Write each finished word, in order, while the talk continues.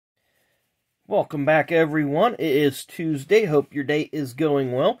Welcome back, everyone. It is Tuesday. Hope your day is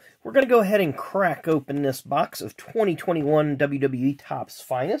going well. We're going to go ahead and crack open this box of 2021 WWE Topps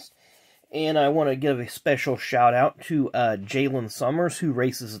Finest. And I want to give a special shout out to Jalen Summers, who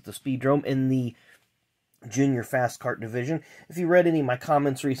races at the Speedrome in the Junior Fast Kart division. If you read any of my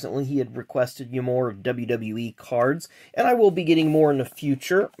comments recently, he had requested you more WWE cards. And I will be getting more in the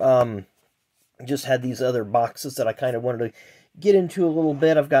future. Just had these other boxes that I kind of wanted to get into a little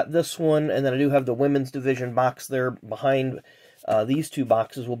bit. I've got this one, and then I do have the women's division box there behind these two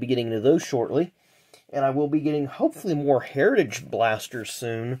boxes. We'll be getting into those shortly. And I will be getting, hopefully, more Heritage Blasters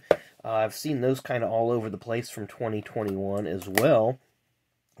soon. I've seen those kind of all over the place from 2021 as well.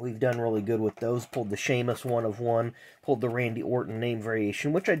 We've done really good with those. Pulled the Sheamus 1/1. Pulled the Randy Orton name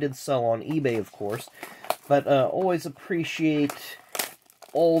variation, which I did sell on eBay, of course. But always appreciate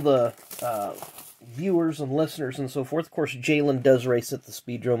all the viewers and listeners and so forth. Of course, Jalen does race at the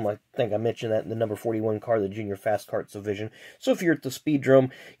Speedrome. I think I mentioned that in the number 41 car, the Junior Fast Karts division. So if you're at the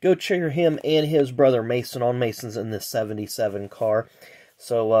Speedrome, go cheer him and his brother Mason on. Mason's in this 77 car.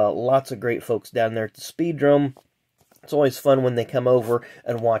 So lots of great folks down there at the Speedrome. It's always fun when they come over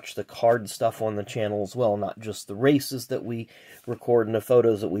and watch the card stuff on the channel as well. Not just the races that we record and the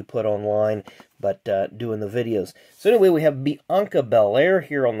photos that we put online, but doing the videos. So anyway, we have Bianca Belair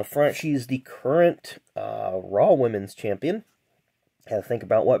here on the front. She's the current Raw Women's Champion. Had to think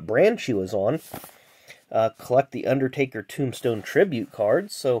about what brand she was on. Collect the Undertaker Tombstone Tribute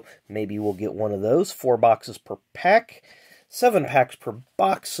cards, so maybe we'll get one of those. 4 boxes per pack. 7 packs per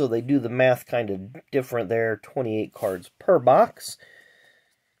box, so they do the math kind of different there. 28 cards per box.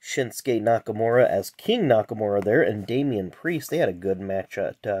 Shinsuke Nakamura as King Nakamura there, and Damian Priest. They had a good match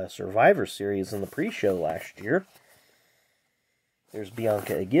at Survivor Series in the pre-show last year. There's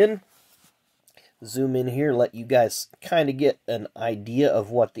Bianca again. Zoom in here, let you guys kind of get an idea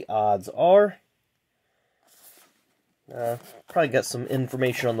of what the odds are. Probably got some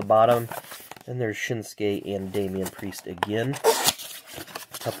information on the bottom. And there's Shinsuke and Damian Priest again.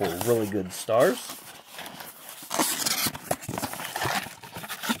 A couple of really good stars.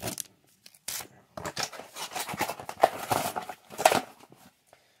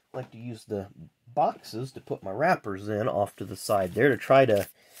 I like to use the boxes to put my wrappers in off to the side there to try to...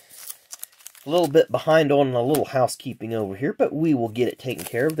 A little bit behind on a little housekeeping over here, but we will get it taken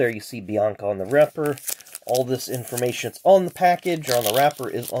care of. There you see Bianca on the wrapper. All this information that's on the package or on the wrapper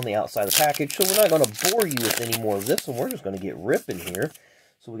is on the outside of the package. So we're not going to bore you with any more of this, and we're just going to get ripping here.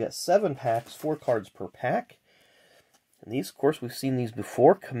 So we got 7 packs, 4 cards per pack. And these, of course, we've seen these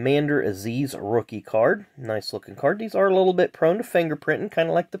before. Commander Aziz rookie card. Nice looking card. These are a little bit prone to fingerprinting, kind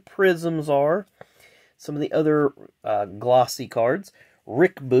of like the Prisms are. Some of the other glossy cards.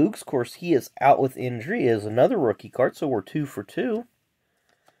 Rick Boogs, of course, he is out with injury, is another rookie card, so we're 2 for 2.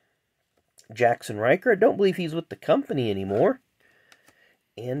 Jackson Riker, I don't believe he's with the company anymore.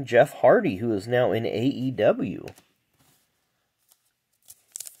 And Jeff Hardy, who is now in AEW.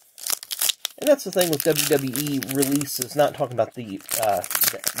 And that's the thing with WWE releases, not talking about the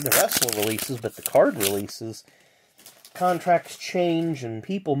wrestler releases, but the card releases. Contracts change and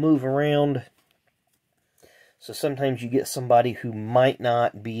people move around. So sometimes you get somebody who might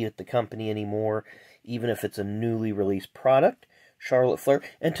not be at the company anymore, even if it's a newly released product. Charlotte Flair.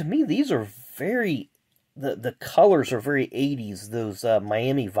 And to me, these are very... The colors are very 80s. Those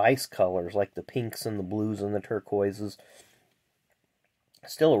Miami Vice colors, like the pinks and the blues and the turquoises.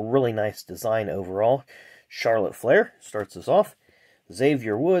 Still a really nice design overall. Charlotte Flair starts us off.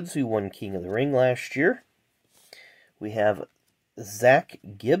 Xavier Woods, who won King of the Ring last year. We have Zach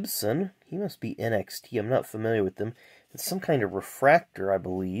Gibson. He must be NXT. I'm not familiar with them. It's some kind of refractor, I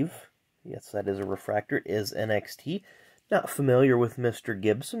believe. Yes, that is a refractor. It is NXT. Not familiar with Mr.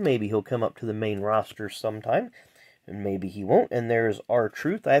 Gibson. Maybe he'll come up to the main roster sometime. And maybe he won't. And there's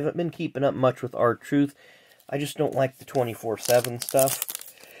R-Truth. I haven't been keeping up much with R-Truth. I just don't like the 24/7 stuff.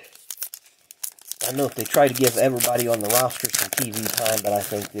 I know if they try to give everybody on the roster some TV time, but I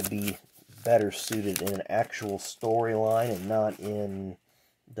think they'd be better suited in an actual storyline and not in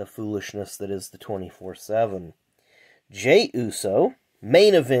the foolishness that is the 24/7. Jey Uso.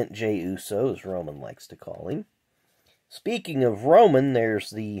 Main event Jey Uso, as Roman likes to call him. Speaking of Roman, there's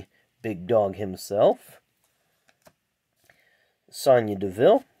the big dog himself. Sonya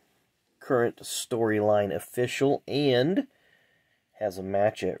Deville, current storyline official, and has a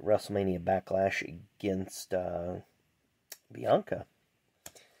match at WrestleMania Backlash against Bianca.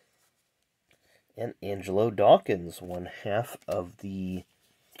 And Angelo Dawkins, one half of the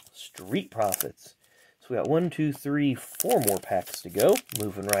Street Profits. So we got 1, 2, 3, 4 more packs to go.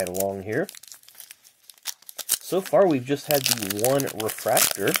 Moving right along here. So far, we've just had the one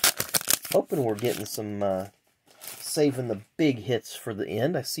refractor. Hoping we're getting some, saving the big hits for the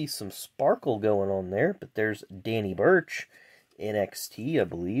end. I see some sparkle going on there, but there's Danny Burch, NXT, I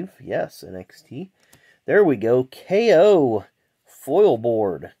believe. Yes, NXT. There we go. KO foil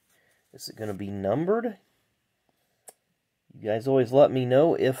board. Is it going to be numbered? You guys always let me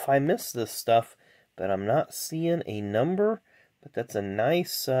know if I miss this stuff, but I'm not seeing a number. But that's a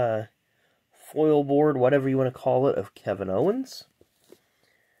nice foil board, whatever you want to call it, of Kevin Owens.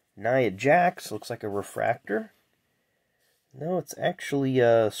 Nia Jax, looks like a refractor. No, it's actually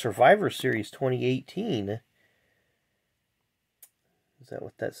Survivor Series 2018. Is that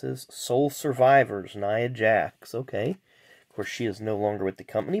what that says? Soul Survivors, Nia Jax. Okay. Of course, she is no longer with the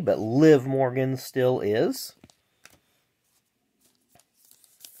company, but Liv Morgan still is.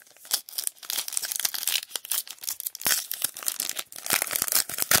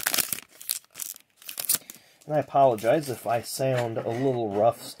 And I apologize if I sound a little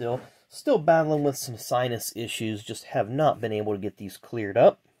rough still. Still battling with some sinus issues. Just have not been able to get these cleared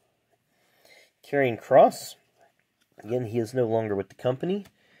up. Karrion Kross. Again, he is no longer with the company.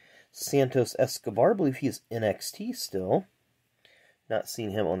 Santos Escobar. I believe he is NXT still. Not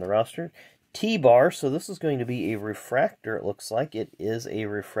seen him on the roster. T-Bar. So this is going to be a refractor. It looks like it is a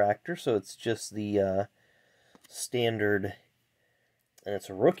refractor. So it's just the standard. And it's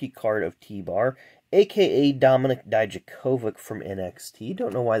a rookie card of T-Bar. A.K.A. Dominic Dijakovic from NXT.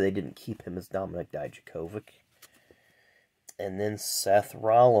 Don't know why they didn't keep him as Dominic Dijakovic. And then Seth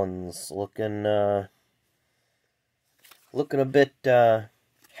Rollins. Looking a bit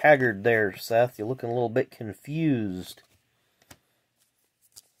haggard there, Seth. You're looking a little bit confused.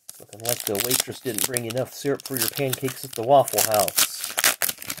 Looking like the waitress didn't bring enough syrup for your pancakes at the Waffle House.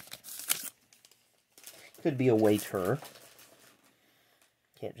 Could be a waiter.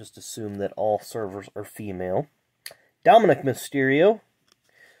 Can't just assume that all servers are female. Dominic Mysterio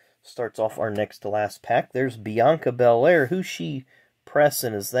starts off our next to last pack. There's Bianca Belair. Who's she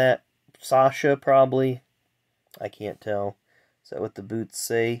pressing? Is that Sasha, probably? I can't tell. Is that what the boots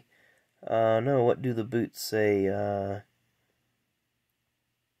say? No, what do the boots say?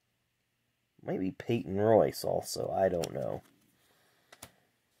 Maybe Peyton Royce also. I don't know.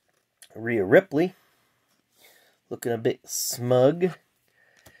 Rhea Ripley. Looking a bit smug.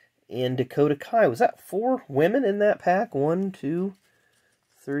 And Dakota Kai. Was that 4 women in that pack? 1, 2,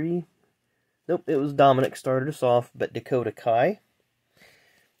 3. Nope, it was Dominic started us off, but Dakota Kai.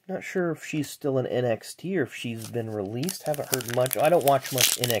 Not sure if she's still in NXT or if she's been released. Haven't heard much. I don't watch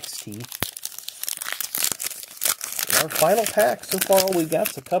much NXT. And our final pack. So far, all we've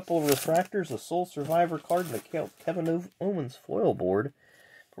got is a couple of refractors, a Soul Survivor card, and a Kevin Owens foil board.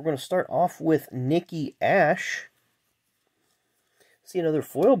 We're going to start off with Nikki Ash. See another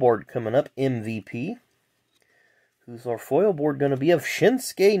foil board coming up, MVP. Who's our foil board going to be of?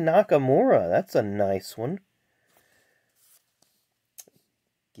 Shinsuke Nakamura. That's a nice one.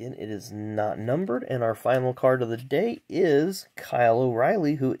 Again, it is not numbered. And our final card of the day is Kyle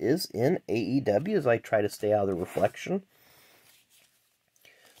O'Reilly, who is in AEW, as I try to stay out of the reflection.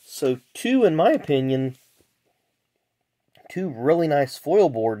 So 2, in my opinion, 2 really nice foil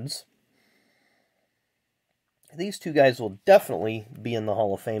boards. These 2 guys will definitely be in the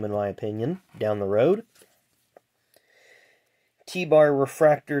Hall of Fame, in my opinion, down the road. T-Bar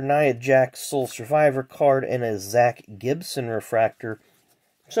refractor, Nia Jax Soul Survivor card, and a Zach Gibson refractor.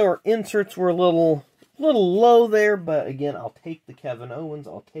 So our inserts were a little low there, but again, I'll take the Kevin Owens,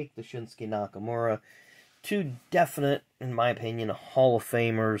 I'll take the Shinsuke Nakamura. 2 definite, in my opinion, Hall of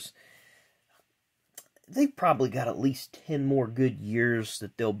Famers. They've probably got at least 10 more good years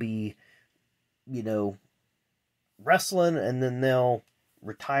that they'll be, you know, wrestling, and then they'll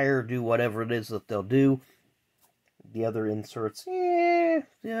retire, do whatever it is that they'll do. The other inserts, yeah,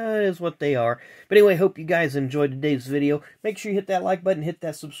 is what they are. But anyway, hope you guys enjoyed today's video. Make sure you hit that like button, hit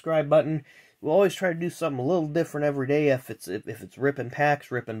that subscribe button. We'll always try to do something a little different every day. If it's ripping packs,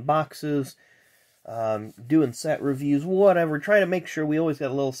 ripping boxes, doing set reviews, whatever. Try to make sure we always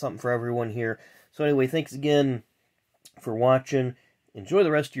got a little something for everyone here. So anyway, thanks again for watching. Enjoy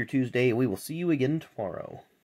the rest of your Tuesday, and we will see you again tomorrow.